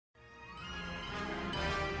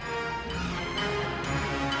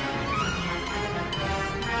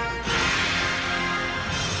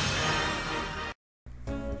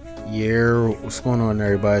Yeah, what's going on,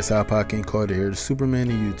 everybody? It's iPodKingCarter here, the Superman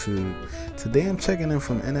of YouTube. Today I'm checking in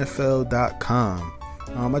from NFL.com.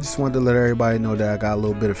 I just wanted to let everybody know that I got a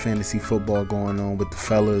little bit of fantasy football going on with the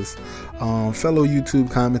fellas, fellow YouTube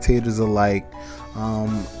commentators alike.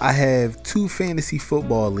 I have 2 fantasy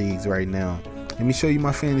football leagues right now. Let me show you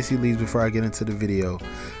my fantasy leagues before I get into the video.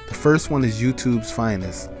 The first one is YouTube's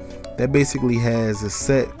Finest. That basically has a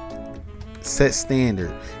set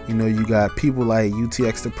standard. You know, you got people like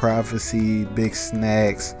UTX The Prophecy, Big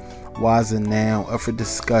Snacks, Waza Now, Up for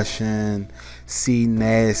Discussion, C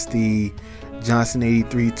Nasty, Johnson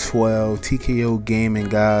 8312, TKO Gaming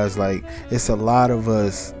guys. Like, it's a lot of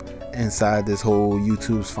us inside this whole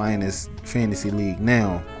YouTube's Finest fantasy league.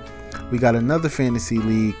 Now we got another fantasy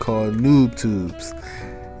league called Noob Tubes.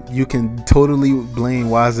 You can totally blame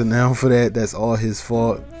Waza Now for that. That's all his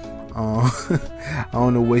fault. I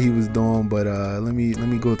don't know what he was doing, but let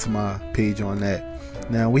me go to my page on that.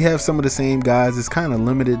 Now we have some of the same guys. It's kind of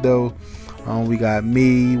limited though. We got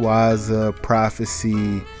me, Waza,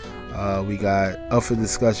 Prophecy, we got Up for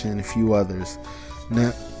Discussion, and a few others.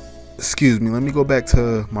 Now, excuse me, let me go back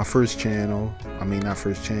to my first channel. I mean, not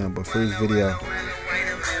first channel, but first video.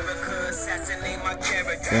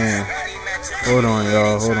 Damn. Hold on,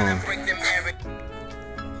 y'all. Hold on.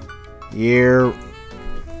 Yeah.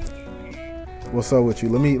 What's up with you?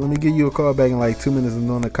 Let me give you a call back in like 2 minutes. I'm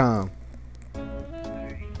on the comm.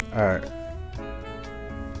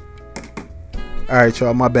 Alright,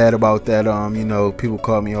 y'all, my bad about that. You know, people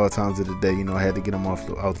call me all times of the day. You know, I had to get them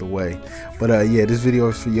out the way. But yeah, this video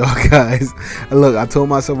is for y'all guys. Look, I told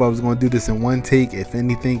myself I was gonna do this in one take. If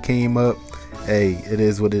anything came up, hey, it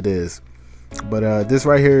is what it is. But this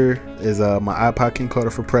right here is my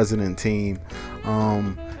iPodKingCarter for President team.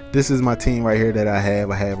 This is my team right here that I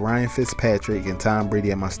have. I have Ryan Fitzpatrick and Tom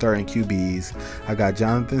Brady at my starting QBs. I got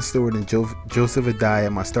Jonathan Stewart and Joseph Adai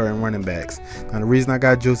at my starting running backs. Now, the reason I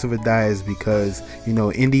got Joseph Adai is because, you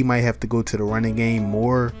know, Indy might have to go to the running game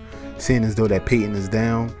more, seeing as though that Peyton is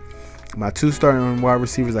down. My 2 starting wide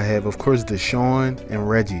receivers I have, of course, Deshaun and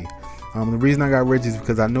Reggie. The reason I got Reggie is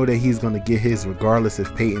because I know that he's going to get his regardless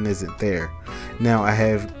if Peyton isn't there. Now, I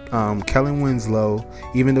have Kellen Winslow.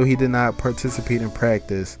 Even though he did not participate in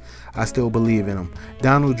practice, I still believe in him.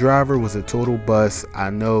 Donald Driver was a total bust. I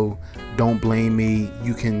know. Don't blame me.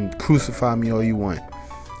 You can crucify me all you want.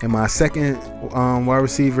 And my second wide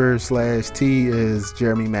receiver / T is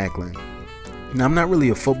Jeremy Maclin. Now, I'm not really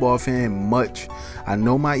a football fan much. I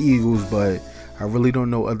know my Eagles, but I really don't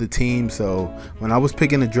know other teams. So when I was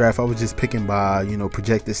picking a draft, I was just picking by, you know,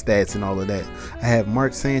 projected stats and all of that. I have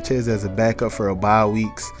Mark Sanchez as a backup for a bye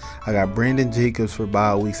weeks. I got Brandon Jacobs for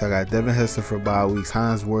bye weeks. I got Devin Hester for bye weeks,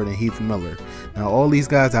 Hines Ward and Heath Miller. Now all these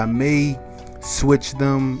guys, I may switch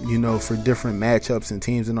them, you know, for different matchups and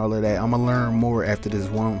teams and all of that. I'm gonna learn more after this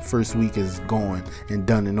first week is gone and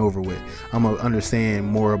done and over with. I'm gonna understand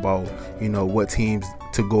more about, you know, what teams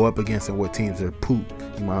to go up against and what teams are poop,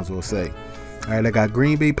 you might as well say. Alright, I got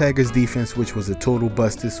Green Bay Packers defense, which was a total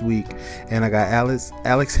bust this week, and I got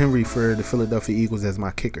Alex Henry for the Philadelphia Eagles as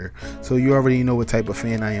my kicker. So you already know what type of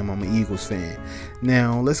fan I am. I'm an Eagles fan.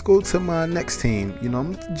 Now let's go to my next team. You know,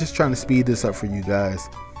 I'm just trying to speed this up for you guys.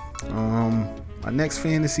 My next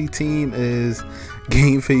fantasy team is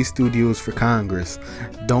Game Face Studios for Congress.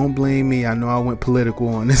 Don't blame me. I know I went political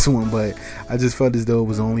on this one, but I just felt as though it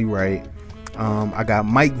was only right. I got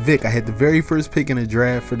Mike Vick. I had the very first pick in the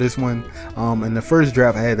draft for this one. In the first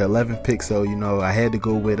draft I had the 11th pick, so you know I had to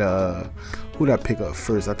go with who did I pick up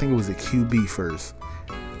first? I think it was a QB first.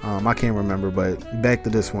 I can't remember, but back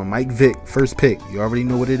to this one. Mike Vick, first pick. You already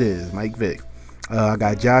know what it is. Mike Vick. I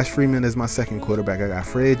got Josh Freeman as my second quarterback. I got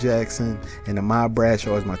Fred Jackson and Ahmad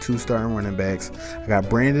Bradshaw as my 2 starting running backs. I got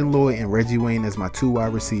Brandon Lloyd and Reggie Wayne as my 2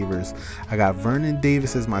 wide receivers. I got Vernon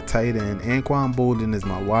Davis as my tight end. Anquan Bolden as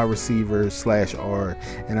my wide receiver / R.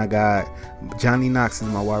 And I got Johnny Knox as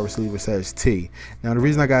my wide receiver / T. Now the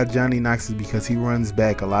reason I got Johnny Knox is because he runs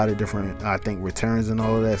back a lot of different, I think, returns and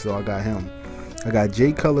all of that, so I got him. I got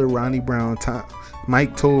Jay Cutler, Ronnie Brown,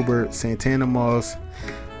 Mike Tolbert, Santana Moss,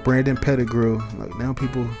 Brandon Pettigrew. Like, now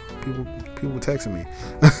people texting me.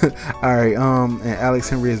 All right, and Alex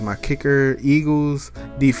Henry is my kicker. Eagles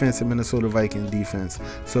defense and Minnesota Vikings defense.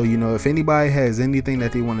 So you know, if anybody has anything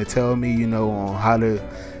that they want to tell me, you know, on how to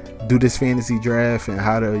do this fantasy draft and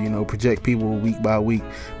how to, you know, project people week by week,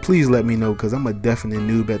 please let me know, because I'm a definite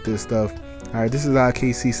noob at this stuff. All right, this is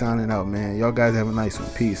IKC signing out, man. Y'all guys have a nice one.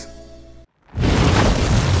 Peace.